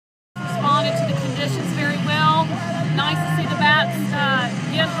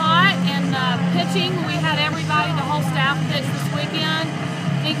pitching. We had everybody, the whole staff pitch this weekend.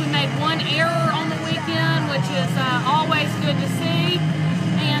 I think we made one error on the weekend, which is always good to see.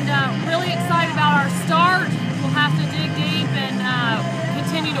 And really excited about our start. We'll have to dig deep and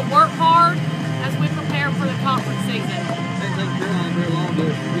continue to work hard as we prepare for the conference season. Didn't take Caroline very long to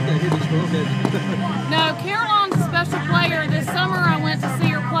get that hit stroke, did it? No, Caroline's a special player. This summer I went to see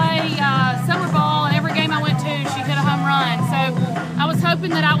her play summer ball, and every game I went to, she hit a home run. So I was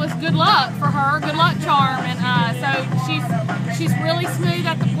hoping that I was good luck for her, good luck charm. And so she's really smooth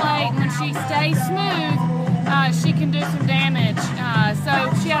at the plate, and when she stays smooth, she can do some damage. So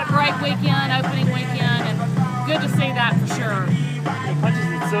she had a great weekend, opening weekend, and good to see that for sure. The punches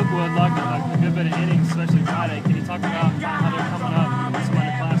at Silkwood logged a good bit of innings, especially Friday. Can you talk about how they're coming up and some of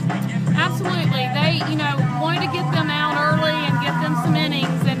the classrooms? Absolutely. They, wanted to get them out early and get them some innings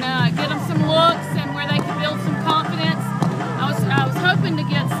and get them some looks and where they could build some confidence. I was hoping to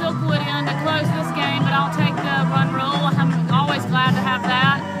get Silkwood in to close this game, but I'll take the run rule. I'm always glad to have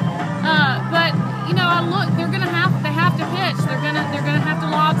that. But they have to pitch. They're gonna have to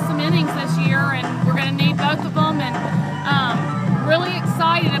log some innings this year, and we're gonna need both of them. And really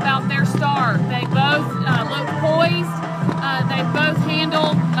excited about their start. They both look poised. They both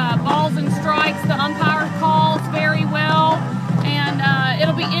handled balls and strikes. The umpire calls very well, and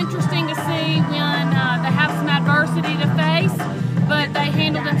it'll be interesting to see when they have some adversity to face. But they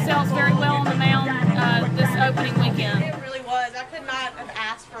handled themselves very well on the mound this opening weekend. It really was. I could not have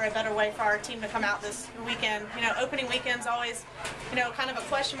asked for a better way for our team to come out this weekend. Opening weekend's always, kind of a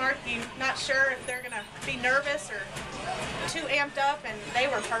question mark. You're not sure if they're going to be nervous or too amped up, and they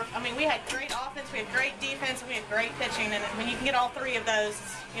were perfect. I mean, we had great offense, we had great defense, and we had great pitching, and when you can get all three of those,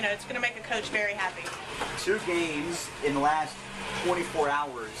 it's going to make a coach very happy. 2 games in the last 24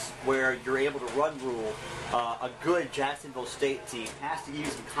 hours where you're able to run rule a good Jacksonville State team has to give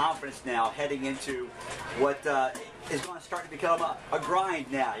you some confidence now heading into what is going to start to become a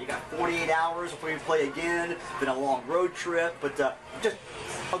grind now. You got 48 hours before you play again, then a long road trip, but just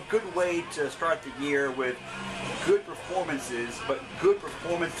a good way to start the year with good performances, but good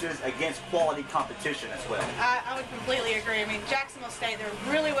performances against quality competition as well. I would completely agree. I mean, Jacksonville State,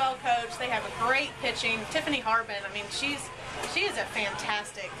 they're really well coached. They have a great pitching. Tiffany Harbin, I mean, she is a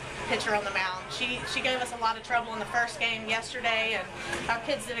fantastic pitcher on the mound. She gave us a lot of trouble in the first game yesterday, and our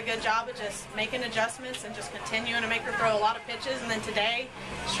kids did a good job of just making adjustments and just continuing to make her throw a lot of pitches. And then today,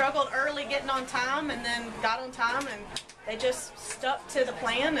 struggled early getting on time, and then got on time, and they just stuck to the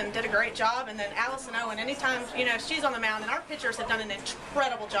plan and did a great job. And then Allison Owen, anytime she's on the mound, and our pitchers have done an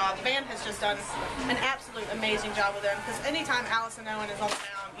incredible job. Vann has just done an absolute amazing job with them, because anytime Allison Owen is on the mound,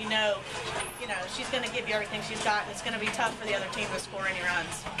 she's going to give you everything she's got, and it's going to be tough for the other team to score any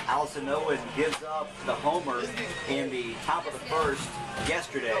runs. Allison Owen gives up the homer in the top of the first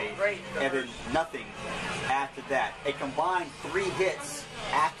yesterday, and then nothing after that. A combined 3 hits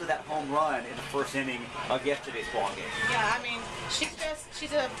after that home run in the first inning of yesterday's ball game. Yeah, I mean,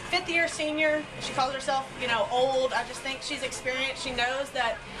 she's a 5th-year senior. She calls herself, old. I just think she's experienced. She knows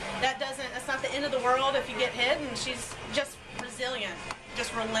that's not the end of the world if you get hit, and she's just resilient,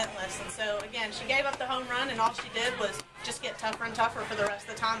 just relentless. And so again, she gave up the home run, and all she did was just get tougher and tougher for the rest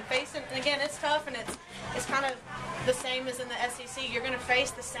of the time. And again, it's tough, and it's kind of the same as in the SEC. You're going to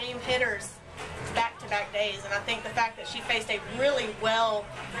face the same hitters back-to-back days, and I think the fact that she faced a really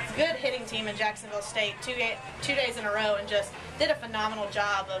good hitting team in Jacksonville State 2 days in a row, and just did a phenomenal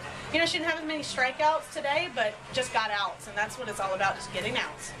job of, she didn't have as many strikeouts today, but just got outs, and that's what it's all about, just getting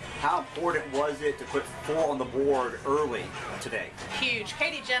outs. How important was it to put 4 on the board early today? Huge.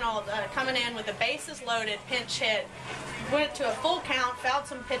 Katie Gentle coming in with the bases loaded, pinch hit, went to a full count, fouled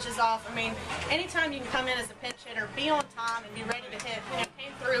some pitches off. I mean, anytime you can come in as a pinch hitter, be on time, and be ready to hit,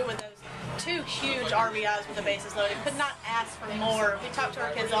 came through with those 2 huge RBIs with the bases loaded. Could not ask for more. We talk to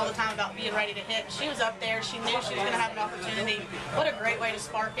our kids all the time about being ready to hit. She was up there. She knew she was going to have an opportunity. What a great way to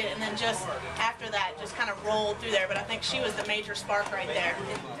spark it. And then just after that, just kind of rolled through there. But I think she was the major spark right there.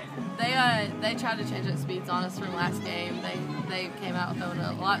 They tried to change up speeds on us from last game. They came out throwing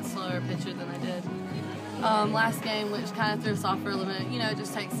a lot slower pitcher than they did last game, which kind of threw us off for a little bit. It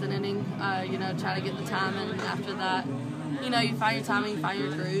just takes an inning, try to get the timing. After that, you find your timing, you find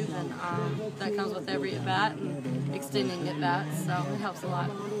your groove, and that comes with every at-bat and extending at-bats, so it helps a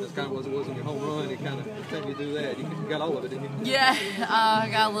lot. That's kind of what it was on your home run. It kind of take you through that. You got all of it, didn't you? Yeah, I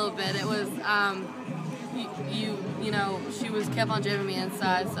got a little bit. It was, she was kept on jamming me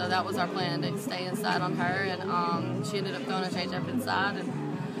inside, so that was our plan, to stay inside on her, and she ended up throwing a change-up inside,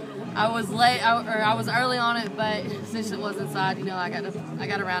 and I was late, I was early on it, but since it was inside, you know, I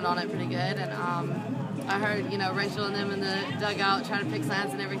got around on it pretty good, and I heard, you know, Rachel and them in the dugout trying to pick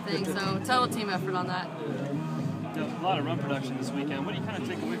signs and everything, so total team effort on that. A lot of run production this weekend. What do you kind of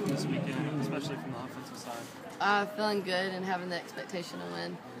take away from this weekend, especially from the offensive side? Feeling good and having the expectation to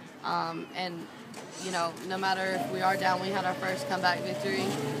win. And, you know, no matter if we are down, we had our first comeback victory.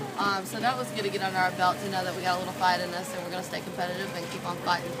 So that was good to get under our belt to know that we got a little fight in us and we're going to stay competitive and keep on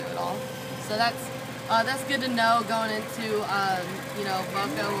fighting through it all. So that's good to know going into, you know,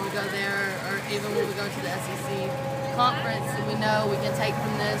 Boca when we go there, or even when we go to the SEC conference, and we know we can take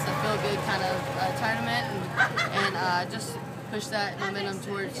from this a feel-good kind of tournament and just push that momentum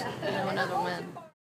towards, you know, another win.